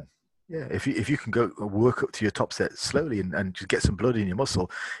if you can go work up to your top set slowly and just get some blood in your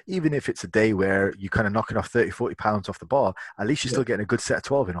muscle, even if it's a day where you kind of knocking off 30, 40 pounds off the bar, at least you're still getting a good set of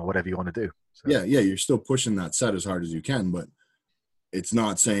 12 in or whatever you want to do. So. Yeah, you're still pushing that set as hard as you can, but it's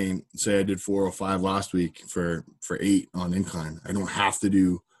not saying, say I did 405 last week for 8 on incline. I don't have to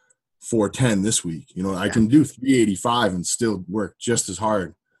do 410 this week. I can do 385 and still work just as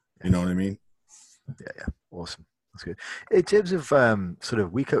hard. You know what I mean? Yeah. Awesome. That's good. In terms of sort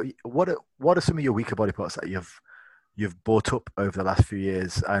of weaker, what are some of your weaker body parts that you've brought up over the last few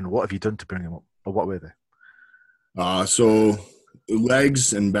years, and what have you done to bring them up, or what were they? So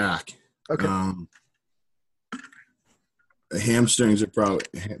legs and back. Okay. Hamstrings are probably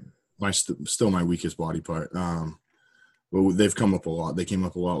still my weakest body part. Well, they've come up a lot. They came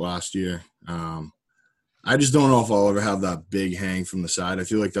up a lot last year. I just don't know if I'll ever have that big hang from the side. I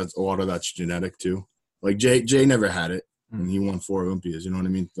feel like that's a lot of that's genetic too. Like Jay never had it, and he won 4 Olympias. You know what I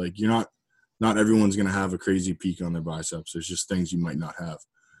mean? Like, you're not everyone's gonna have a crazy peak on their biceps. There's just things you might not have.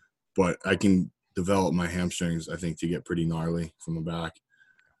 But I can develop my hamstrings, I think, to get pretty gnarly from the back.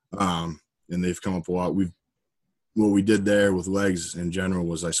 And they've come up a lot. what we did there with legs in general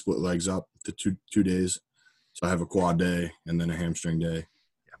was I split legs up to two days. So I have a quad day and then a hamstring day.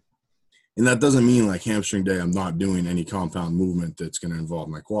 Yeah. And that doesn't mean like hamstring day, I'm not doing any compound movement that's going to involve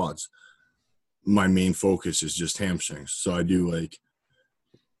my quads. My main focus is just hamstrings. So I do like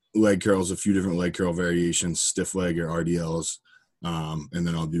leg curls, a few different leg curl variations, stiff leg or RDLs. And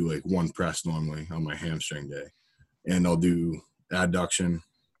then I'll do like one press normally on my hamstring day. And I'll do adduction.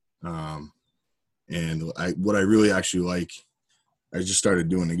 And what I really actually like, I just started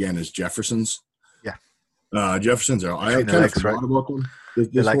doing again is Jeffersons. Yeah. Jeffersons are, I kind of forgot about them.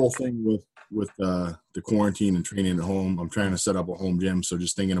 This whole thing with the quarantine and training at home, I'm trying to set up a home gym. So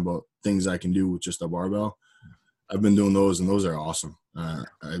just thinking about things I can do with just a barbell. I've been doing those, and those are awesome. I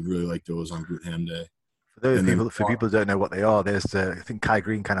really like those on Glute Ham Day. For people who don't know what they are, there's I think Kai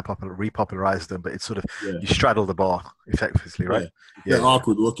Green kind of repopularized them, but it's sort of you straddle the bar effectively, right? Yeah,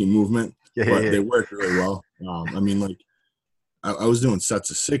 awkward looking movement, but they work really well. I mean, like I was doing sets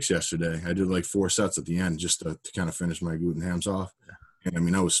of 6 yesterday. I did like 4 sets at the end just to kind of finish my glute and hams off. Yeah. And I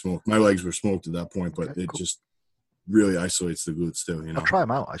mean, I was smoked. My legs were smoked at that point, but it just really isolates the glutes too. You know, I'll try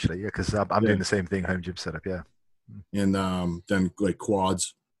them out actually, because I'm doing the same thing, home gym setup. Yeah. And then like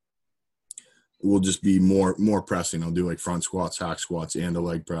quads will just be more pressing. I'll do like front squats, hack squats, and a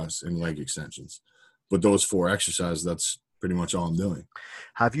leg press and leg extensions. But those 4 exercises, that's pretty much all I'm doing.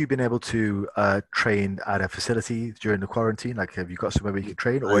 Have you been able to train at a facility during the quarantine? Like, have you got somewhere where you can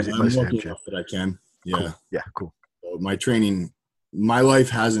train, or is it mostly home gym? That I can. Yeah. Cool. Yeah. Cool. So my training, my life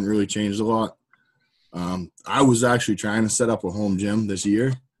hasn't really changed a lot. I was actually trying to set up a home gym this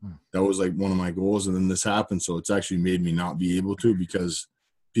year. That was like one of my goals, and then this happened, so it's actually made me not be able to because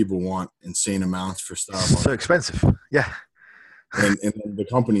people want insane amounts for stuff. So expensive. Yeah. And the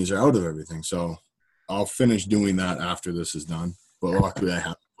companies are out of everything, so I'll finish doing that after this is done. But luckily, I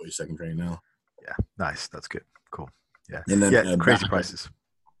have a place I can train now. Yeah, nice. That's good. Cool. Yeah. And then crazy prices.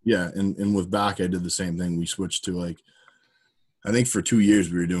 Yeah, and with back, I did the same thing. We switched to like, I think for 2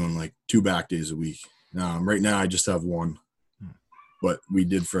 years we were doing like 2 back days a week. Right now, I just have 1. But we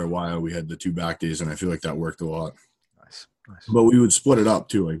did for a while. We had the 2 back days, and I feel like that worked a lot. Nice. But we would split it up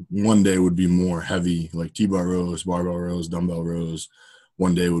too. Like one day would be more heavy, like T-bar rows, barbell rows, dumbbell rows.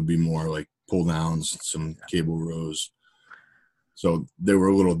 One day would be more like pull downs, some cable rows. So they were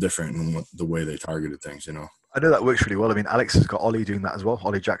a little different in the way they targeted things, you know. I know that works really well. I mean, Alex has got Ollie doing that as well.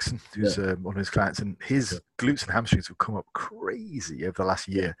 Ollie Jackson, who's one of his clients, and his glutes and hamstrings have come up crazy over the last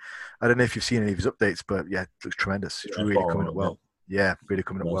year. I don't know if you've seen any of his updates, but yeah, it looks tremendous. It's really coming up well. Yeah, really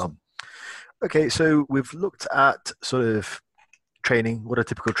coming up well. Okay, so we've looked at sort of training, what a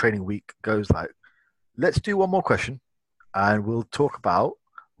typical training week goes like. Let's do one more question, and we'll talk about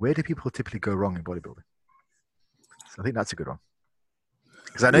where do people typically go wrong in bodybuilding. So I think that's a good one.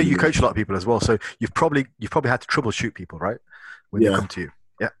 Because I know you coach a lot of people as well, so you've probably had to troubleshoot people, right? When they come to you.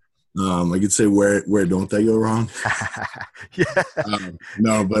 Yeah. I could say where don't they go wrong? Yeah.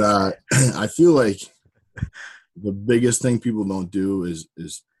 No, but I feel like the biggest thing people don't do is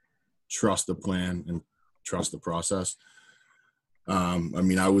trust the plan and trust the process. I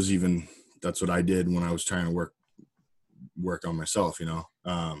mean, that's what I did when I was trying to work on myself, you know.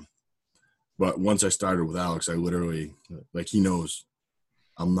 But once I started with Alex, I literally, like, he knows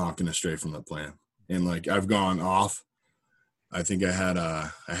I'm not going to stray from the plan. And like, I've gone off. I think I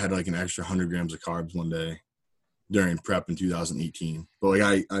had like an extra 100 grams of carbs one day during prep in 2018. But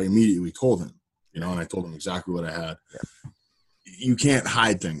like, I immediately told him, you know, and I told him exactly what I had. Yeah. You can't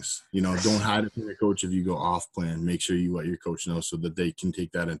hide things, you know, don't hide it from your coach. If you go off plan, make sure you let your coach know so that they can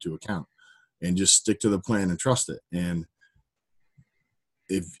take that into account, and just stick to the plan and trust it. And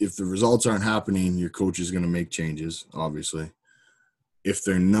if the results aren't happening, your coach is going to make changes, obviously. If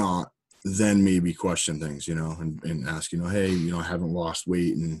they're not, then maybe question things, you know, and ask, you know, hey, you know, I haven't lost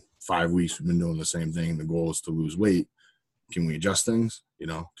weight in 5 weeks. We've been doing the same thing. The goal is to lose weight. Can we adjust things? You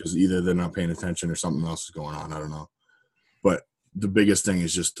know, because either they're not paying attention or something else is going on. I don't know. But the biggest thing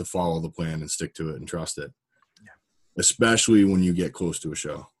is just to follow the plan and stick to it and trust it, especially when you get close to a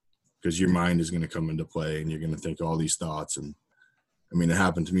show, because your mind is going to come into play and you're going to think all these thoughts. And I mean, it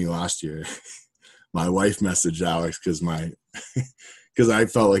happened to me last year. My wife messaged Alex because I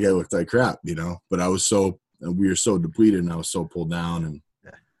felt like I looked like crap, you know, but we were so depleted and I was so pulled down, and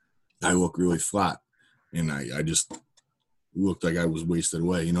I looked really flat, and I just looked like I was wasted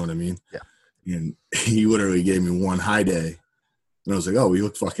away. You know what I mean? Yeah. And he literally gave me one high day, and I was like, oh, you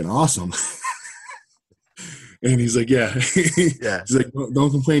look fucking awesome. And he's like, yeah. He's like,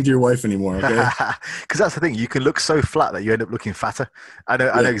 don't complain to your wife anymore, okay? Because that's the thing. You can look so flat that you end up looking fatter. I know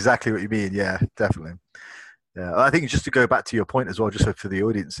exactly what you mean. Yeah, definitely. Yeah, I think just to go back to your point as well, just for the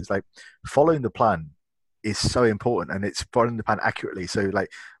audience, it's like following the plan is so important, and it's following the plan accurately. So like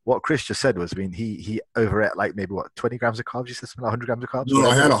what Chris just said was, I mean, he overate like maybe what 20 grams of carbs. You said something like 100 grams of carbs. No,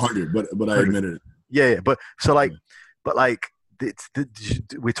 I had 100, but I admitted it. Yeah, but so like, Yeah. but like,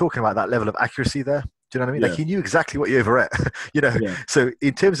 we're talking about that level of accuracy there. Do you know what I mean? Yeah. Like he knew exactly what you overate, you know. Yeah. So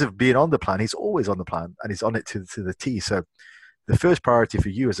in terms of being on the plan, he's always on the plan and he's on it to the T. So the first priority for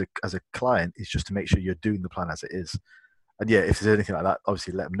you as a client is just to make sure you're doing the plan as it is. And yeah, if there's anything like that,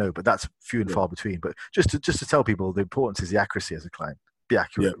 obviously let them know. But that's few and far between. But just to tell people, the importance is the accuracy as a client. Be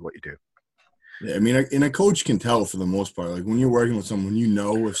accurate with what you do. Yeah, I mean, and a coach can tell for the most part. Like when you're working with someone, you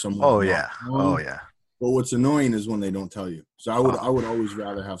know if someone. Oh yeah. But what's annoying is when they don't tell you. So I would always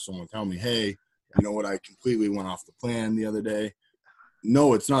rather have someone tell me, hey, you know what, I completely went off the plan the other day.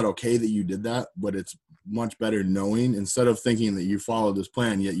 No, it's not okay that you did that, but it's much better knowing instead of thinking that you followed this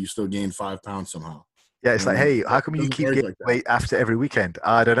plan, yet you still gained 5 pounds somehow. Yeah, it's like, hey, how come you keep getting weight after every weekend?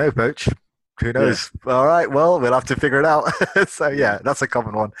 I don't know, coach. Who knows? Yeah. All right, well, we'll have to figure it out. So yeah, that's a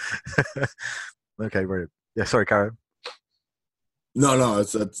common one. Okay, brilliant. Yeah, sorry, Karen. No,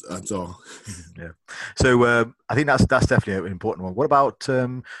 that's all. Yeah. So I think that's definitely an important one. What about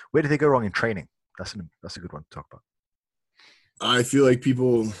where do they go wrong in training? That's a good one to talk about. I feel like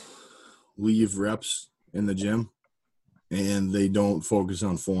people leave reps in the gym and they don't focus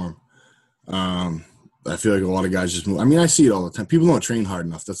on form. I feel like a lot of guys just move. I mean, I see it all the time. People don't train hard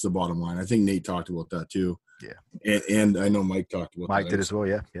enough. That's the bottom line. I think Nate talked about that too. Yeah. And I know Mike talked about that. Mike did as well,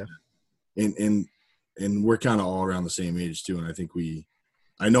 yeah. And we're kind of all around the same age too. And I think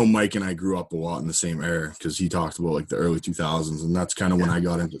I know Mike and I grew up a lot in the same era because he talked about like the early 2000s. And that's kind of when I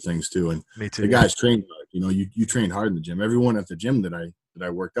got into things too. And me too. The guys trained hard. You know, you trained hard in the gym. Everyone at the gym that I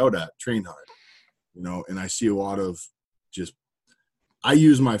worked out at trained hard, you know, and I see a lot of just, I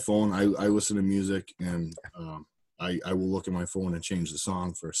use my phone. I listen to music and I will look at my phone and change the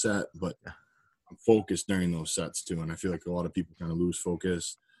song for a set, but I'm focused during those sets too. And I feel like a lot of people kind of lose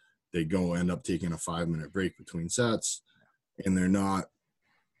focus. They end up taking a 5-minute break between sets and they're not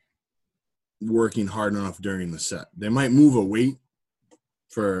working hard enough during the set. They might move a weight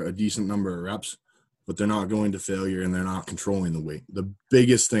for a decent number of reps, but they're not going to failure and they're not controlling the weight. The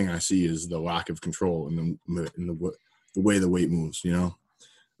biggest thing I see is the lack of control in the way the weight moves, you know.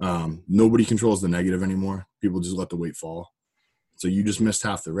 Nobody controls the negative anymore. People just let the weight fall. So you just missed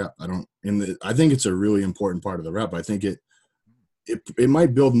half the rep. I think it's a really important part of the rep. I think it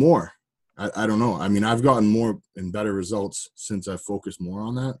might build more. I don't know. I mean, I've gotten more and better results since I've focused more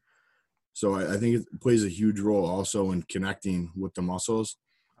on that. So I think it plays a huge role also in connecting with the muscles.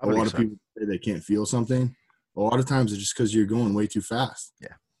 A lot of people say they can't feel something. A lot of times it's just because you're going way too fast.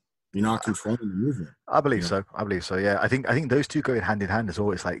 Yeah. You're not controlling the movement. I believe so. Yeah. I think those two go hand in hand as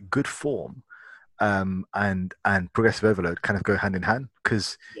always. Like good form and progressive overload kind of go hand in hand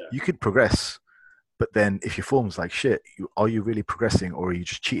because you could progress, but then if your form's like shit, are you really progressing or are you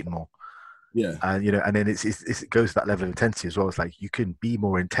just cheating more? Yeah. And you know, and then it goes to that level of intensity as well. It's like you can be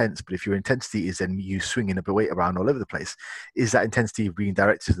more intense, but if your intensity is then you swinging a weight around all over the place, is that intensity being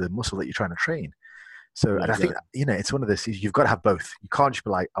directed to the muscle that you're trying to train? So, and I think, you know, it's one of those things, you've got to have both. You can't just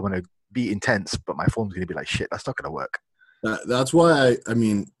be like, I want to be intense, but my form's going to be like shit. That's not going to work. That's why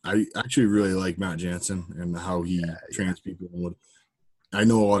I actually really like Matt Jansen and how he trains people. I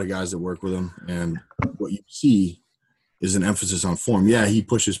know a lot of guys that work with him, and what you see is an emphasis on form. Yeah, he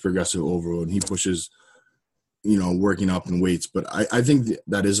pushes progressive overload and he pushes, you know, working up in weights. But I think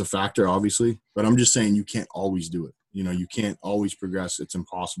that is a factor, obviously. But I'm just saying you can't always do it. You know, you can't always progress. It's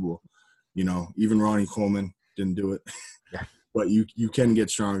impossible. You know, even Ronnie Coleman didn't do it. Yeah. But you can get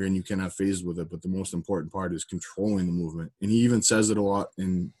stronger and you can have phases with it. But the most important part is controlling the movement. And he even says it a lot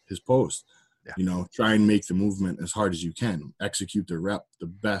in his post. Yeah. You know, try and make the movement as hard as you can. Execute the rep the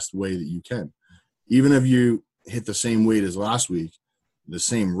best way that you can. Even if you hit the same weight as last week, the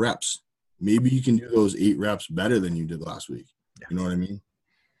same reps, maybe you can do those 8 reps better than you did last week. Yeah. You know what I mean?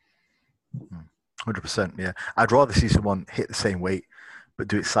 100%. Yeah. I'd rather see someone hit the same weight, but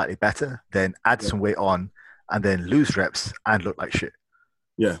do it slightly better than add some weight on and then lose reps and look like shit.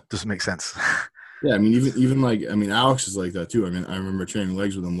 Yeah. Doesn't make sense. Yeah. I mean, even like, I mean, Alex is like that too. I mean, I remember training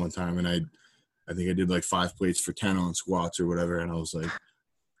legs with him one time and I think I did like 5 plates for 10 on squats or whatever. And I was like,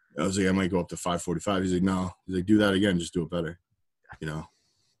 I might go up to 545. He's like, no. He's like, do that again. Just do it better. You know?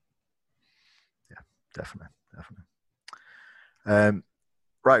 Yeah, definitely.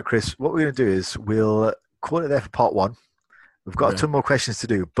 Right, Chris, what we're going to do is we'll call it there for part 1. We've got 2 more questions to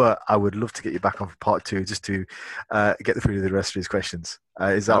do, but I would love to get you back on for part 2 just to get through the rest of these questions.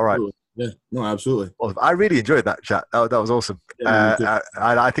 Is that all right? Yeah, no, absolutely. Well, I really enjoyed that chat. That was awesome. Yeah,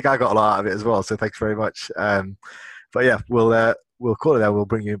 I think I got a lot out of it as well, so thanks very much. But yeah, we'll call it there. We'll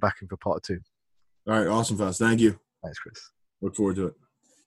bring you back in for part 2. All right, awesome, Fast. Thank you. Thanks, Chris. Look forward to it.